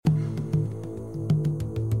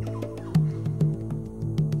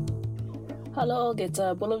Hello,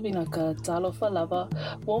 Geta, Bulavinaka, Talofa Lava,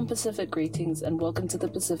 warm Pacific greetings, and welcome to the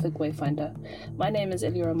Pacific Wayfinder. My name is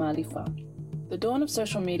Eliora Malifa. The dawn of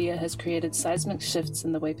social media has created seismic shifts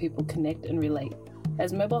in the way people connect and relate.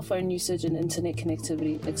 As mobile phone usage and internet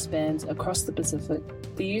connectivity expands across the Pacific,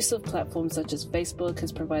 the use of platforms such as Facebook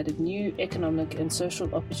has provided new economic and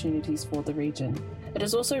social opportunities for the region. It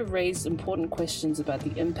has also raised important questions about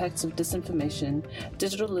the impacts of disinformation,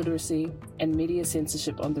 digital literacy, and media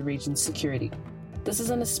censorship on the region's security. This is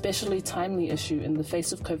an especially timely issue in the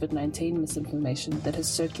face of COVID-19 misinformation that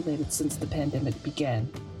has circulated since the pandemic began.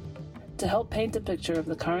 To help paint a picture of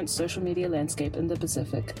the current social media landscape in the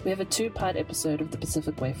Pacific, we have a two-part episode of the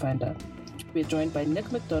Pacific Wayfinder. We are joined by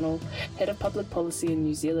Nick McDonald, Head of Public Policy in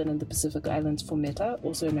New Zealand and the Pacific Islands for Meta,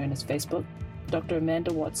 also known as Facebook, Dr.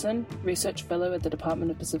 Amanda Watson, Research Fellow at the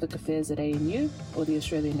Department of Pacific Affairs at ANU, or the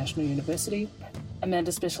Australian National University.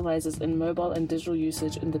 Amanda specialises in mobile and digital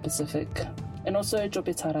usage in the Pacific. And also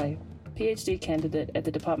Jope Tarai, PhD candidate at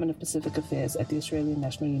the Department of Pacific Affairs at the Australian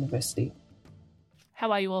National University.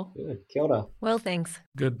 How are you all? Good. Kia ora. Well, thanks.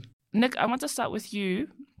 Good. Nick, I want to start with you.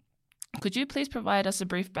 Could you please provide us a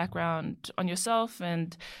brief background on yourself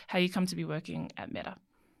and how you come to be working at Meta?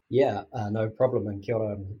 Yeah, no problem. And kia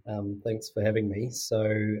ora. Thanks for having me.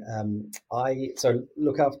 I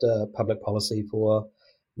look after public policy for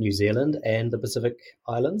New Zealand and the Pacific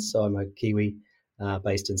Islands. So I'm a Kiwi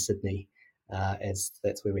based in Sydney, as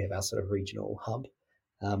that's where we have our sort of regional hub.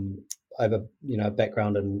 I have a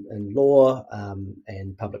background in law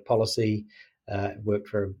and public policy. Worked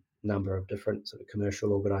for a number of different sort of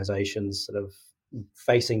commercial organisations, sort of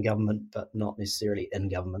facing government but not necessarily in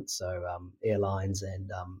government. So airlines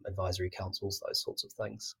and advisory councils, those sorts of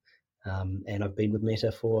things. And I've been with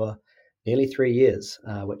Meta for nearly 3 years,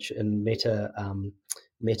 which in Meta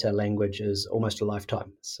language is almost a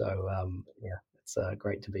lifetime. So it's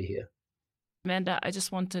great to be here. Amanda, I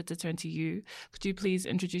just wanted to turn to you. Could you please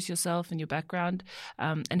introduce yourself and your background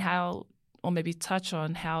and how, or maybe touch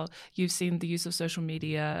on how you've seen the use of social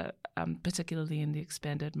media, particularly in the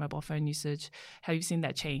expanded mobile phone usage, how you've seen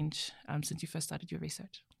that change since you first started your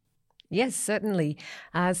research? Yes, certainly.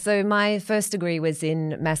 So my first degree was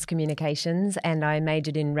in mass communications and I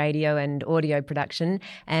majored in radio and audio production.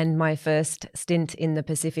 And my first stint in the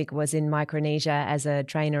Pacific was in Micronesia as a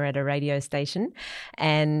trainer at a radio station.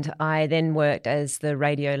 And I then worked as the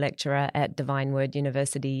radio lecturer at Divine Word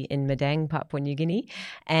University in Madang, Papua New Guinea.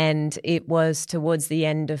 And it was towards the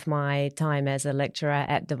end of my time as a lecturer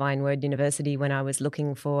at Divine Word University when I was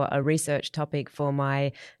looking for a research topic for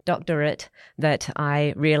my doctorate that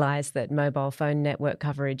I realised that mobile phone network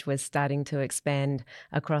coverage was starting to expand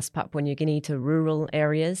across Papua New Guinea to rural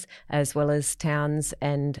areas as well as towns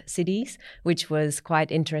and cities, which was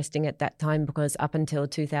quite interesting at that time because up until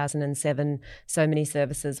 2007, so many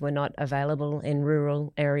services were not available in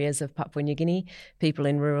rural areas of Papua New Guinea. People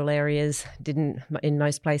in rural areas didn't, in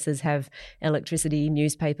most places, have electricity,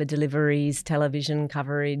 newspaper deliveries, television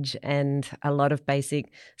coverage, and a lot of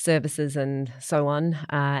basic services and so on.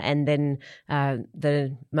 And then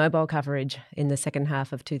the mobile coverage in the second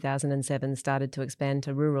half of 2007 started to expand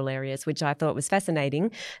to rural areas, which I thought was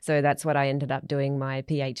fascinating. So that's what I ended up doing my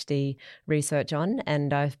PhD research on,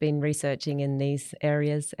 and I've been researching in these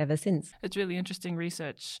areas ever since. It's really interesting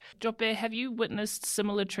research. Jope, have you witnessed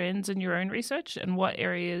similar trends in your own research, and what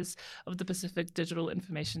areas of the Pacific digital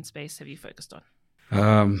information space have you focused on?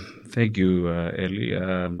 Thank you, Ellie.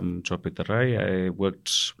 Jope Tarai. I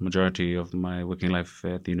worked majority of my working life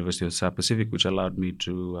at the University of South Pacific, which allowed me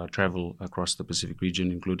to travel across the Pacific region,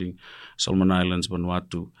 including Solomon Islands,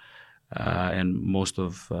 Vanuatu, and most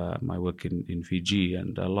of my work in Fiji.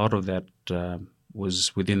 And a lot of that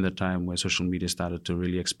was within the time where social media started to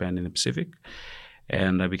really expand in the Pacific.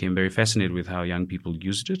 And I became very fascinated with how young people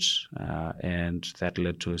used it, and that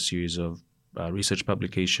led to a series of research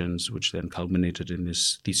publications, which then culminated in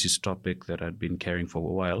this thesis topic that I'd been carrying for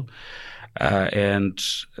a while. And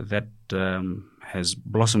that has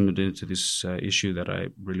blossomed into this issue that I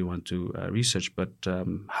really want to research. But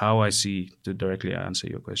how I see, to directly answer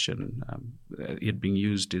your question, it being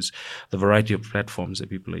used is the variety of platforms that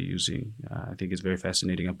people are using. I think it's very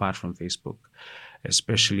fascinating, apart from Facebook,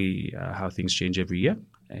 especially how things change every year.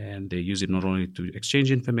 And they use it not only to exchange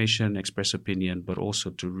information, express opinion, but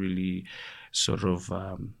also to really sort of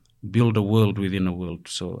build a world within a world.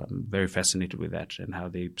 So I'm very fascinated with that and how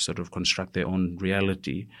they sort of construct their own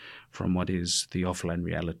reality from what is the offline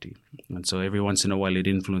reality. And so every once in a while it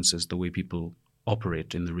influences the way people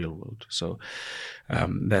operate in the real world. So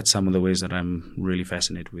that's some of the ways that I'm really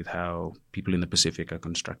fascinated with how people in the Pacific are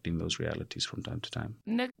constructing those realities from time to time.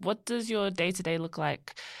 Nick, what does your day-to-day look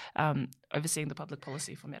like overseeing the public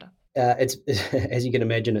policy for Meta? It's as you can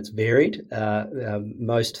imagine, it's varied.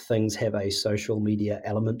 Most things have a social media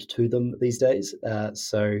element to them these days.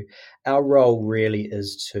 So our role really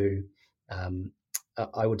is to,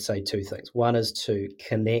 I would say, two things. One is to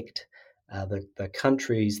connect the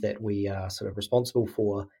countries that we are sort of responsible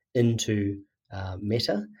for into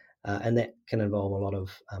Meta, and that can involve a lot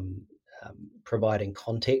of providing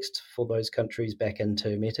context for those countries back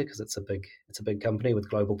into Meta, because it's a big company with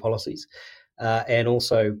global policies, and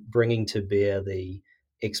also bringing to bear the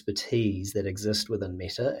expertise that exist within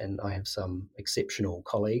Meta. And I have some exceptional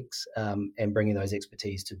colleagues, and bringing those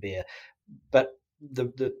expertise to bear. But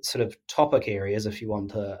the sort of topic areas, if you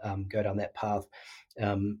want to go down that path,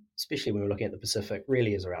 especially when we're looking at the Pacific,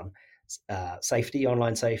 really is around safety,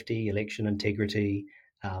 online safety, election integrity,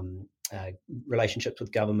 relationships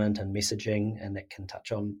with government and messaging, and that can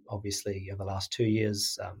touch on, obviously, over the last 2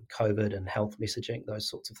 years, COVID and health messaging, those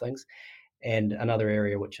sorts of things. And another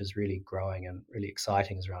area which is really growing and really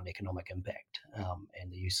exciting is around economic impact,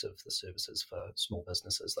 and the use of the services for small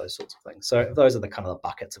businesses, those sorts of things. So those are the kind of the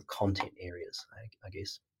buckets of content areas, I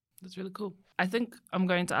guess. That's really cool. I think I'm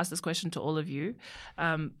going to ask this question to all of you,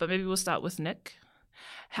 but maybe we'll start with Nick.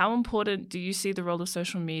 How important do you see the role of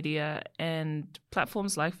social media and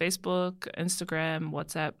platforms like Facebook, Instagram,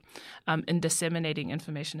 WhatsApp in disseminating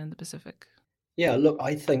information in the Pacific? Yeah, look,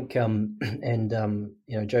 I think, Jope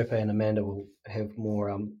and Amanda will have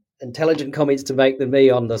more intelligent comments to make than me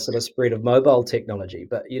on the sort of spread of mobile technology.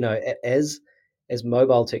 But as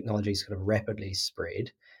mobile technology sort of rapidly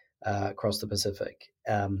spread across the Pacific,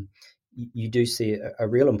 you do see a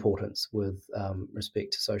real importance with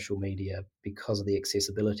respect to social media because of the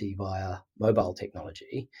accessibility via mobile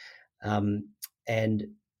technology. And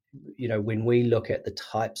when we look at the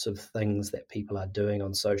types of things that people are doing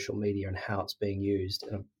on social media and how it's being used,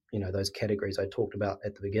 those categories I talked about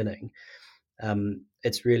at the beginning,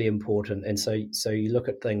 it's really important. And so you look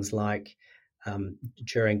at things like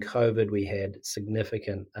during COVID, we had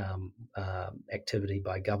significant activity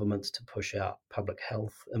by governments to push out public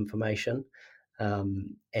health information,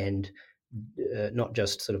 and not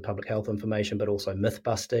just sort of public health information, but also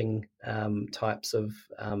myth-busting types of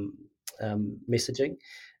messaging.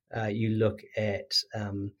 You look at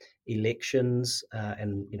elections,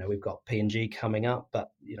 and we've got PNG coming up,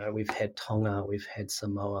 but we've had Tonga, we've had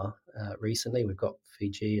Samoa recently, we've got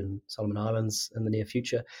Fiji and Solomon Islands in the near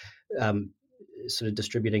future, sort of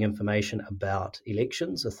distributing information about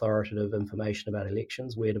elections, authoritative information about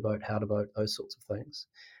elections, where to vote, how to vote, those sorts of things.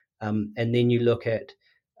 And then you look at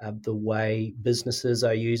the way businesses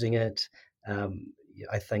are using it.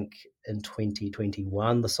 I think in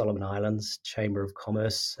 2021, the Solomon Islands Chamber of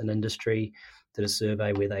Commerce and Industry did a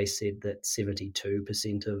survey where they said that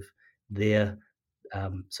 72% of their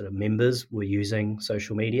sort of members were using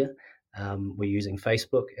social media. We're using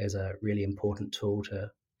Facebook as a really important tool to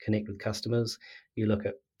connect with customers. You look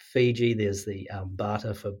at Fiji, there's the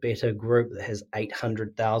Barter for Better group that has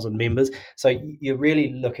 800,000 members. So you're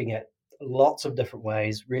really looking at lots of different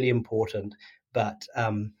ways, really important, but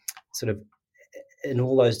sort of in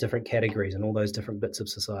all those different categories and all those different bits of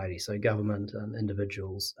society. So government and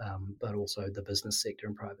individuals, but also the business sector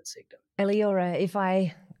and private sector. Eliora, if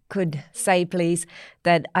I could say, please,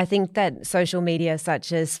 that I think that social media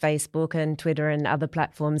such as Facebook and Twitter and other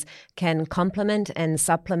platforms can complement and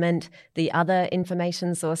supplement the other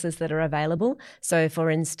information sources that are available. So,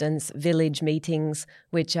 for instance, village meetings,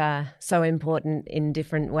 which are so important in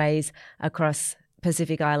different ways across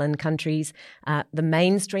Pacific Island countries, the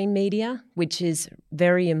mainstream media, which is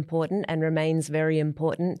very important and remains very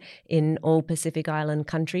important in all Pacific Island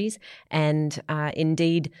countries, and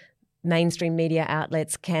indeed mainstream media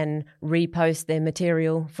outlets can repost their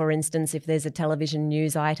material. For instance, if there's a television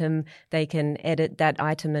news item, they can edit that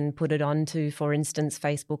item and put it onto, for instance,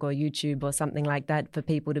 Facebook or YouTube or something like that for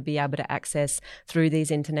people to be able to access through these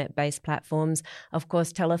internet-based platforms. Of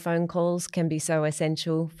course, telephone calls can be so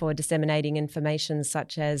essential for disseminating information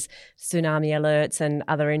such as tsunami alerts and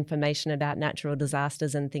other information about natural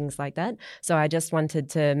disasters and things like that. So I just wanted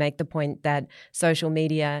to make the point that social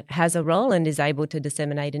media has a role and is able to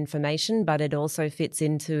disseminate information, but it also fits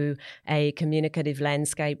into a communicative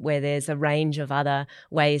landscape where there's a range of other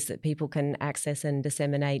ways that people can access and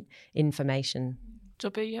disseminate information.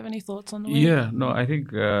 Jope, you have any thoughts on the way? Yeah, no, I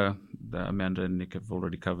think Amanda and Nick have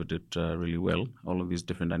already covered it really well. All of these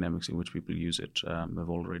different dynamics in which people use it have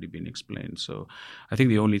already been explained. So I think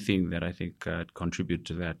the only thing that I think contribute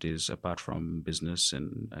to that is, apart from business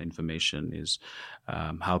and information, is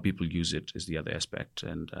how people use it is the other aspect,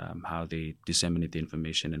 and how they disseminate the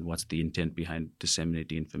information and what's the intent behind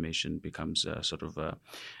disseminating information becomes sort of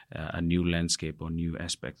a new landscape or new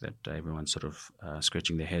aspect that everyone's sort of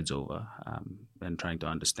scratching their heads over and trying to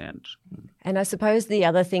understand. And I suppose the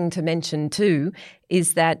other thing to mention too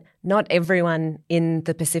is that not everyone in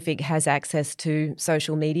the Pacific has access to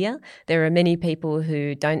social media. There are many people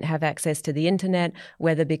who don't have access to the internet,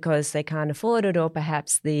 whether because they can't afford it or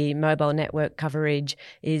perhaps the mobile network coverage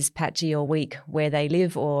is patchy or weak where they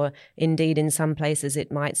live, or indeed in some places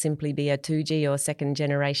it might simply be a 2G or second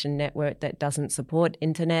generation network that doesn't support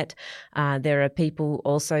internet. There are people,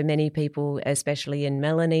 also many people, especially in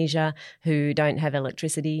Melanesia, who don't have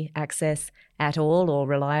electricity access at all, or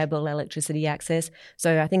reliable electricity access.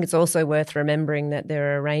 So I think it's also worth remembering that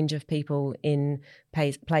there are a range of people in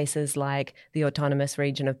places like the autonomous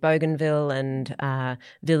region of Bougainville and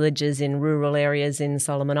villages in rural areas in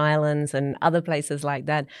Solomon Islands and other places like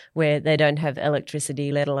that where they don't have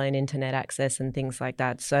electricity, let alone internet access and things like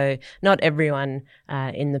that. So not everyone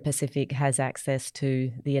in the Pacific has access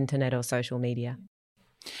to the internet or social media.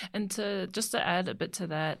 And just to add a bit to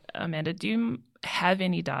that, Amanda, do you have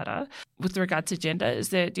any data with regard to gender?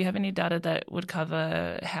 Do you have any data that would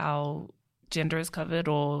cover how gender is covered,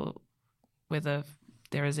 or whether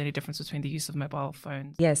there is any difference between the use of mobile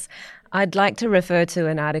phones? Yes, I'd like to refer to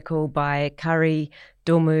an article by Curry,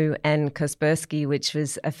 Dumu and Kaspersky, which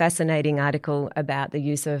was a fascinating article about the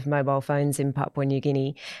use of mobile phones in Papua New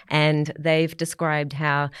Guinea. And they've described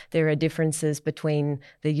how there are differences between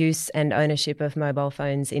the use and ownership of mobile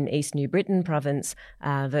phones in East New Britain province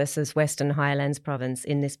versus Western Highlands province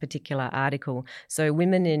in this particular article. So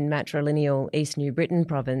women in matrilineal East New Britain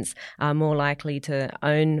province are more likely to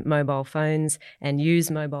own mobile phones and use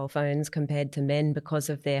mobile phones compared to men because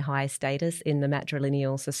of their high status in the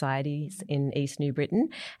matrilineal societies in East New Britain,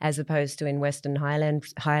 as opposed to in Western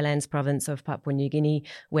Highlands province of Papua New Guinea,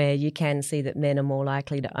 where you can see that men are more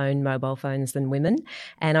likely to own mobile phones than women.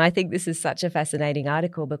 And I think this is such a fascinating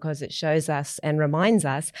article because it shows us and reminds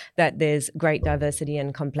us that there's great diversity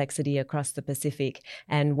and complexity across the Pacific.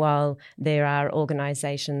 And while there are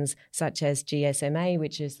organisations such as GSMA,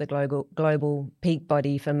 which is the global peak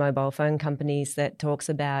body for mobile phone companies, that talks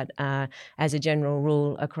about, as a general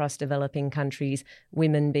rule across developing countries,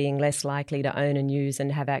 women being less likely to own and use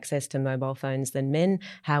and have access to mobile phones than men.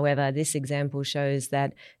 However, this example shows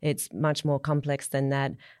that it's much more complex than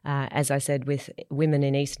that. As I said, with women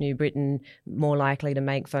in East New Britain more likely to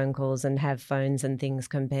make phone calls and have phones and things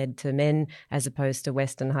compared to men, as opposed to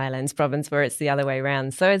Western Highlands province where it's the other way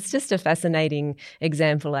around. So it's just a fascinating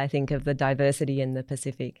example, I think, of the diversity in the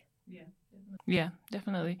Pacific. Yeah,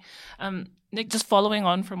 definitely. Nick, just following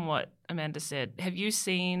on from what Amanda said, have you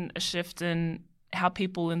seen a shift in how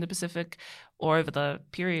people in the Pacific, or over the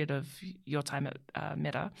period of your time at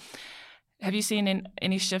Meta, have you seen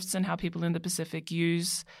any shifts in how people in the Pacific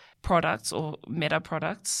use products or Meta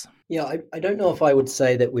products? Yeah, I don't know if I would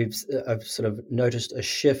say that I've sort of noticed a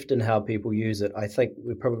shift in how people use it. I think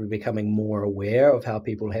we're probably becoming more aware of how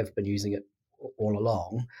people have been using it all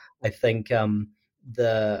along. I think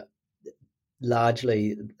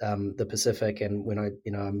largely the Pacific, and when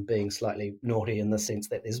I'm being slightly naughty in the sense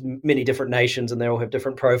that there's many different nations and they all have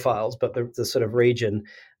different profiles, but the sort of region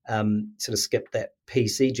sort of skipped that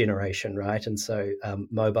PC generation, right? And so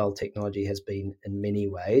mobile technology has been in many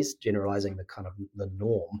ways generalizing the kind of the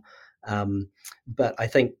norm. But I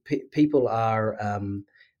think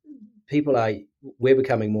we're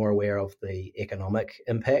becoming more aware of the economic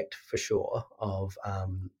impact, for sure, of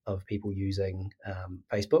people using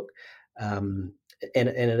Facebook. And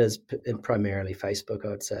it is primarily Facebook, I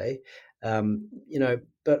would say,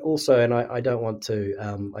 but also, and I don't want to,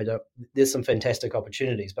 there's some fantastic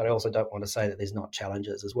opportunities, but I also don't want to say that there's not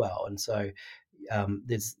challenges as well. And so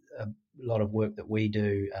there's a lot of work that we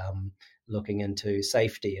do looking into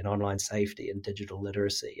safety and online safety and digital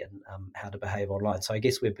literacy and how to behave online. So I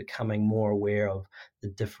guess we're becoming more aware of the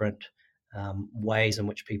different ways in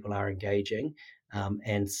which people are engaging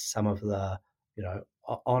and some of the,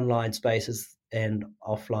 online spaces and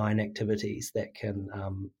offline activities that can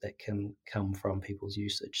come from people's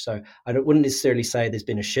usage. So I wouldn't necessarily say there's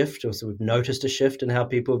been a shift, or so we've noticed a shift in how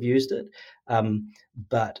people have used it,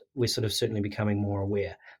 but we're sort of certainly becoming more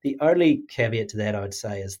aware. The only caveat to that I would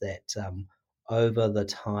say is that over the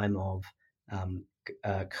time of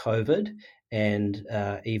COVID and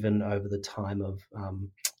even over the time of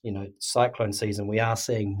cyclone season, we are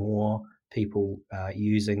seeing more people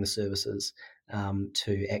using the services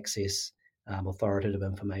to access authoritative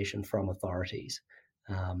information from authorities,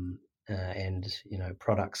 and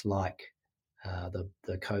products like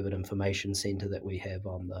the COVID Information Centre that we have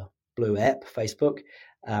on the Blue app, Facebook,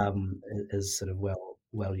 is sort of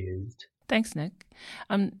well used. Thanks, Nick.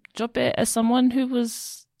 Jope, as someone who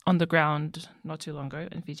was on the ground not too long ago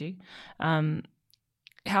in Fiji,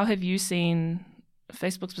 how have you seen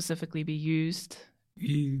Facebook specifically be used?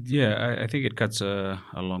 Yeah, I think it cuts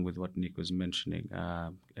along with what Nick was mentioning,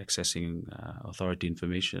 accessing authority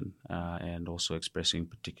information and also expressing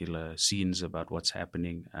particular scenes about what's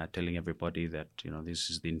happening, telling everybody that, this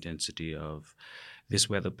is the intensity of this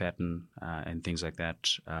weather pattern and things like that.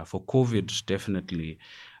 For COVID, definitely,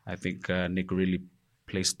 I think Nick really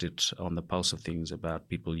placed it on the pulse of things about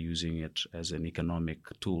people using it as an economic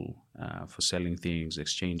tool for selling things,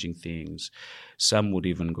 exchanging things. Some would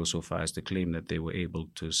even go so far as to claim that they were able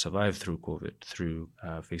to survive through COVID, through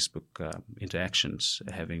Facebook interactions,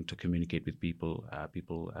 having to communicate with people,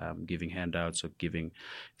 giving handouts or giving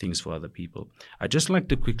things for other people. I'd just like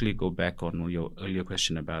to quickly go back on your earlier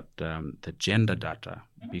question about the gender data,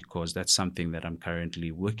 because that's something that I'm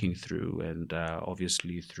currently working through, and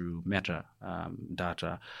obviously through Meta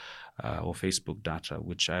data or Facebook data,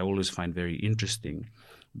 which I always find very interesting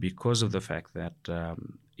because of the fact that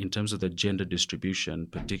in terms of the gender distribution,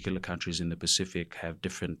 particular countries in the Pacific have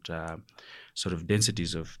different sort of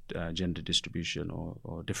densities of gender distribution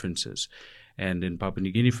or differences. And in Papua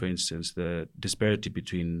New Guinea, for instance, the disparity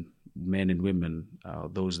between men and women,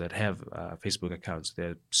 those that have Facebook accounts,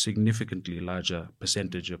 they're significantly larger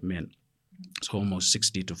percentage of men. So almost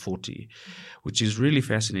 60 to 40, which is really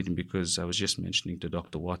fascinating because I was just mentioning to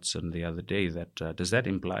Dr. Watson the other day that does that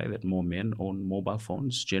imply that more men own mobile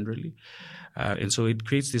phones generally? And so it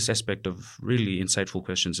creates this aspect of really insightful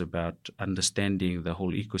questions about understanding the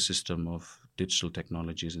whole ecosystem of digital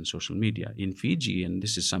technologies and social media. In Fiji, and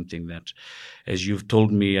this is something that, as you've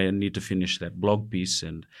told me, I need to finish that blog piece,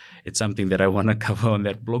 and it's something that I want to cover on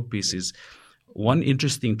that blog piece, is one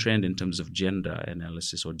interesting trend in terms of gender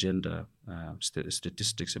analysis or gender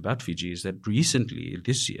statistics about Fiji is that recently,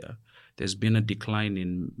 this year, there's been a decline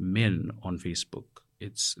in men on Facebook.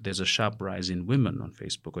 There's a sharp rise in women on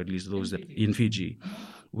Facebook, or at least those that in Fiji,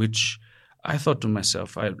 which I thought to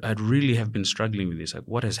myself, I'd really have been struggling with this. Like,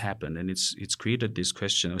 what has happened? And it's created this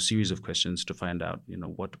question, a series of questions to find out,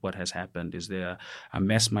 what has happened. Is there a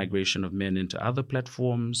mass migration of men into other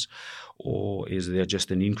platforms, or is there just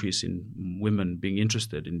an increase in women being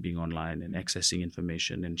interested in being online and accessing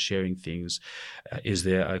information and sharing things? Is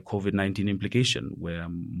there a COVID-19 implication where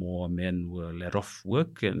more men were let off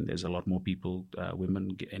work and there's a lot more people,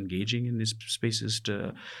 women engaging in these spaces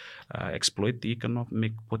to exploit the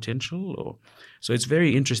economic potential? So it's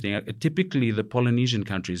very interesting. Typically, the Polynesian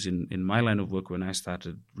countries, in my line of work, when I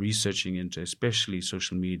started researching into especially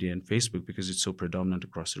social media and Facebook, because it's so predominant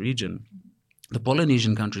across the region, the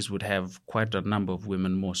Polynesian countries would have quite a number of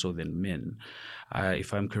women, more so than men.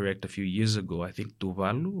 If I'm correct, a few years ago, I think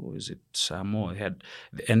Tuvalu, or is it Samoa, had,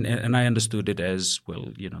 and I understood it as, well,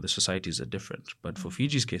 the societies are different. But for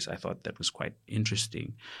Fiji's case, I thought that was quite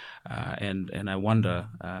interesting. And I wonder,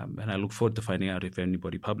 and I look forward to finding out if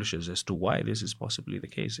anybody publishes as to why this is possibly the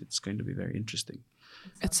case. It's going to be very interesting.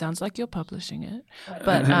 It sounds like you're publishing it.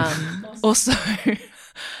 But also...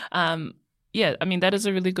 yeah, I mean, that is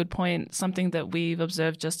a really good point. Something that we've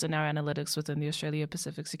observed just in our analytics within the Australia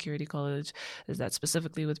Pacific Security College is that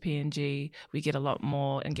specifically with PNG, we get a lot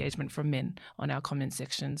more engagement from men on our comment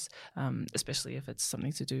sections, especially if it's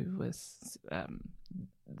something to do with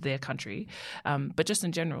their country. But just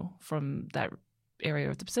in general, from that area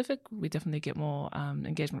of the Pacific, we definitely get more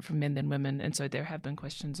engagement from men than women. And so there have been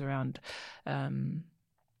questions around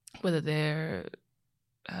whether there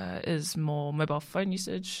is more mobile phone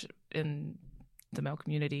usage in the male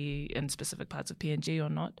community in specific parts of PNG or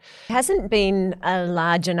not. It hasn't been a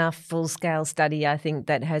large enough full-scale study, I think,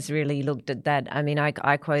 that has really looked at that. I mean,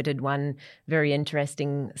 I quoted one very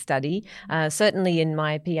interesting study. Certainly in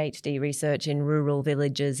my PhD research in rural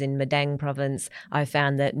villages in Madang province, I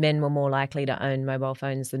found that men were more likely to own mobile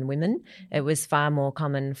phones than women. It was far more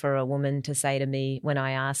common for a woman to say to me when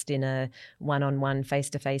I asked in a one-on-one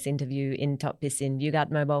face-to-face interview in Top Pisin, "You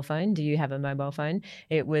got mobile phone? Do you have a mobile phone?"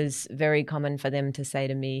 It was very common for them to say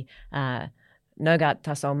to me, "Nogat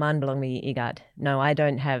taso man belong mi igat." No, I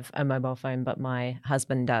don't have a mobile phone, but my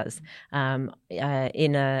husband does.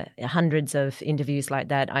 In hundreds of interviews like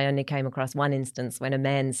that, I only came across one instance when a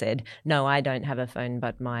man said, "No, I don't have a phone,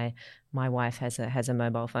 but my my wife has a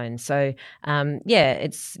mobile phone. So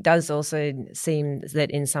it does also seem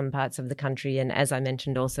that in some parts of the country, and as I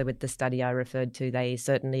mentioned also with the study I referred to, they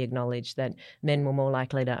certainly acknowledged that men were more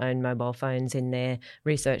likely to own mobile phones in their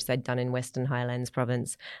research they'd done in Western Highlands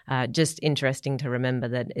Province. Just interesting to remember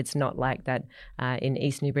that it's not like that in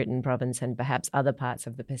East New Britain Province and perhaps other parts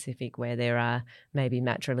of the Pacific where there are maybe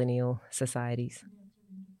matrilineal societies.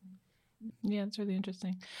 Yeah, it's really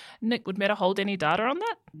interesting. Nick, would Meta hold any data on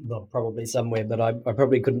that? Well, probably somewhere, but I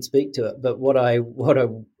probably couldn't speak to it. But what I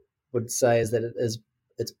would say is that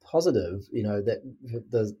it's positive,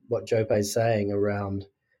 that what Jope is saying around,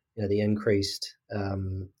 the increased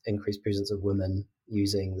presence of women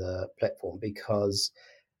using the platform, because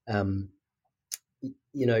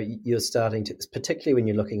you're starting to, particularly when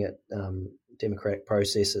you're looking at democratic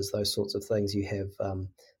processes, those sorts of things. You have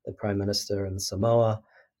the Prime Minister in Samoa.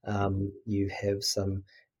 You have some,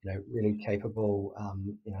 really capable,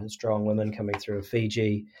 strong women coming through in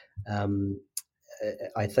Fiji.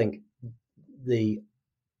 I think the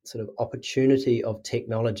sort of opportunity of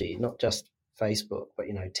technology, not just Facebook, but,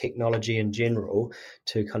 technology in general,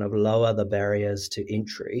 to kind of lower the barriers to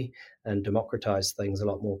entry and democratize things a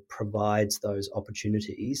lot more, provides those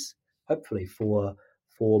opportunities, hopefully for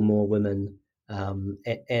more women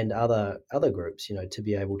and other groups, to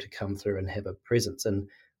be able to come through and have a presence. And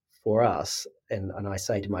for us, and I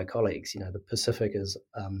say to my colleagues, the Pacific is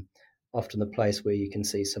often the place where you can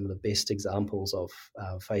see some of the best examples of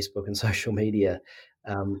Facebook and social media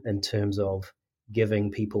in terms of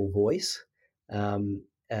giving people voice,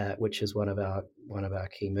 which is one of our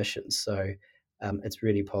key missions. So it's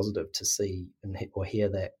really positive to see or hear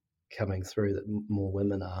that coming through, that more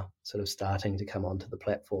women are sort of starting to come onto the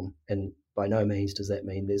platform. And by no means does that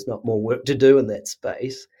mean there's not more work to do in that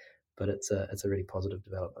space, but it's a really positive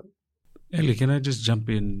development. Ellie, can I just jump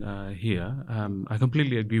in here? I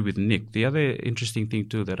completely agree with Nick. The other interesting thing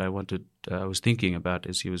too that I was thinking about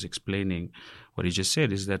as he was explaining what he just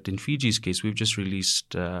said is that in Fiji's case, we've just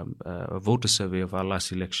released a voter survey of our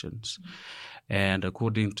last elections. And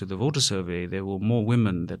according to the voter survey, there were more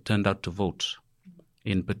women that turned out to vote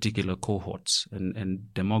in particular cohorts and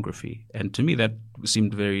demography. And to me, that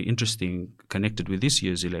seemed very interesting, connected with this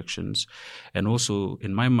year's elections. And also,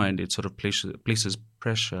 in my mind, it sort of places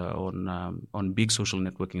pressure on big social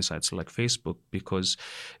networking sites like Facebook, because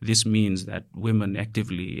this means that women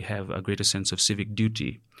actively have a greater sense of civic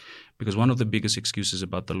duty. Because one of the biggest excuses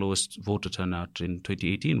about the lowest voter turnout in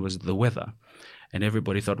 2018 was the weather. And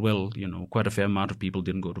everybody thought, well, quite a fair amount of people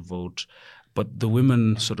didn't go to vote, but the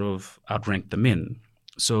women sort of outranked the men.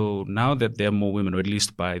 So now that there are more women, or at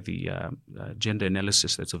least by the gender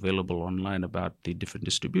analysis that's available online about the different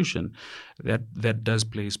distribution, that does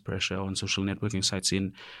place pressure on social networking sites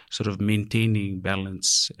in sort of maintaining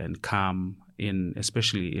balance and calm in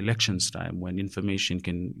especially elections time, when information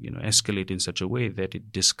can escalate in such a way that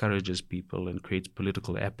it discourages people and creates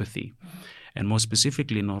political apathy. And more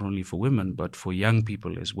specifically, not only for women, but for young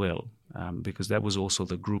people as well, because that was also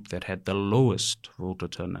the group that had the lowest voter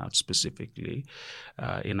turnout specifically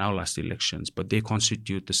in our last elections. But they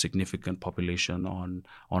constitute the significant population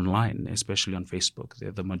online, especially on Facebook.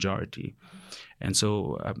 They're the majority. And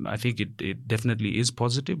so I think it definitely is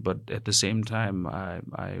positive, but at the same time,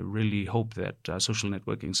 I really hope that social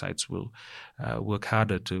networking sites will work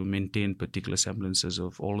harder to maintain particular semblances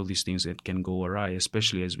of all of these things that can go awry,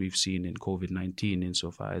 especially as we've seen in COVID-19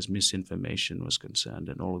 insofar as misinformation was concerned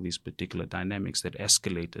and all of these particular dynamics that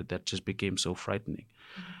escalated, that just became so frightening.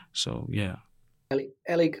 So, yeah.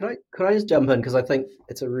 Ellie, could I just jump in? Because I think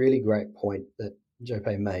it's a really great point that Jope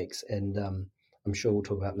makes, and I'm sure we'll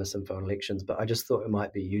talk about misinfo in elections, but I just thought it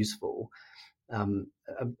might be useful.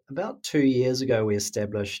 About 2 years ago, we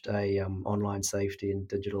established a online safety and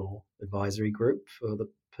digital advisory group for the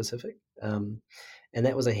Pacific, and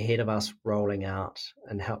that was ahead of us rolling out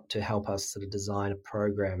and help us sort of design a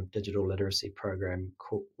program, digital literacy program,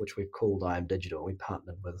 which we've called I Am Digital. We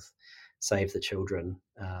partnered with Save the Children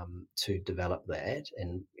to develop that,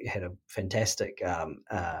 and we had a fantastic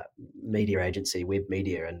media agency, Web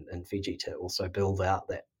Media in Fiji, to also build out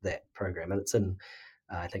that program. And it's in,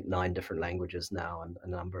 I think, 9 different languages now and a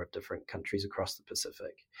number of different countries across the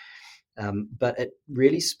Pacific. But it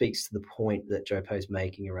really speaks to the point that Jope is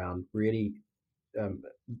making around really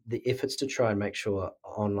the efforts to try and make sure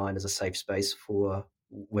online is a safe space for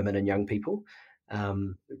women and young people,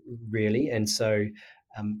 really. And so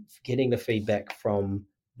getting the feedback from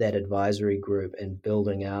that advisory group and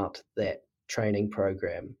building out that training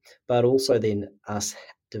program, but also then us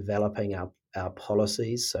developing our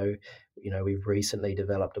policies. So, we've recently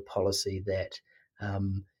developed a policy that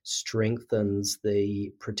strengthens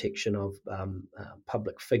the protection of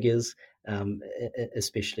public figures,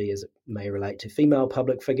 especially as it may relate to female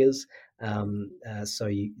public figures.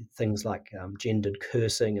 Things like gendered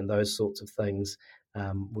cursing and those sorts of things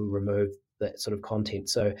will remove that sort of content.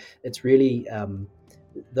 So it's really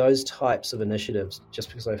those types of initiatives, just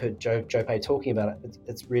because I've heard Joe Pay talking about it,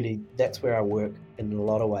 it's really, that's where our work in a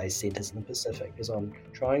lot of ways centers in the Pacific, is on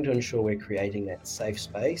trying to ensure we're creating that safe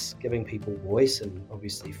space, giving people voice and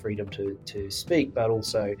obviously freedom to speak, but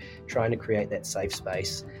also trying to create that safe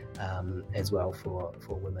space as well for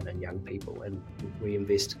women and young people. And we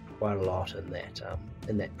invest quite a lot in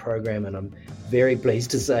that program, and I'm very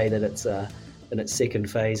pleased to say that it's in its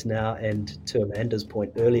second phase now, and to Amanda's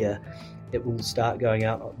point earlier, it will start going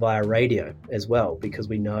out via radio as well, because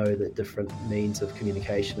we know that different means of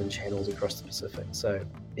communication and channels across the Pacific. So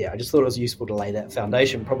yeah, I just thought it was useful to lay that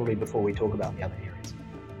foundation probably before we talk about the other areas.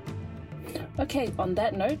 Okay, on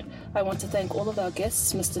that note, I want to thank all of our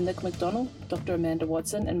guests, Mr. Nick McDonald, Dr. Amanda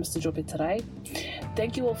Watson, and Mr. Jope Tarai.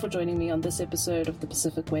 Thank you all for joining me on this episode of the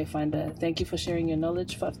Pacific Wayfinder. Thank you for sharing your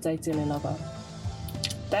knowledge. Whakataitele lava.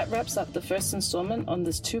 That wraps up the first installment on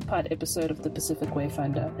this two-part episode of the Pacific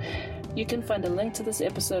Wayfinder. You can find a link to this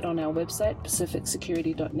episode on our website,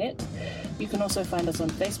 pacificsecurity.net. You can also find us on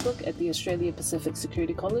Facebook at the Australia Pacific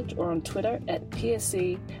Security College, or on Twitter at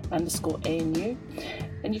PSC_ANU.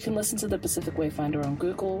 And you can listen to the Pacific Wayfinder on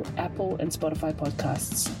Google, Apple, and Spotify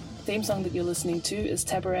podcasts. The theme song that you're listening to is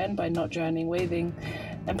Tabaran by Not Drowning Waving.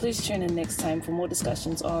 And please tune in next time for more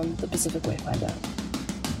discussions on the Pacific Wayfinder.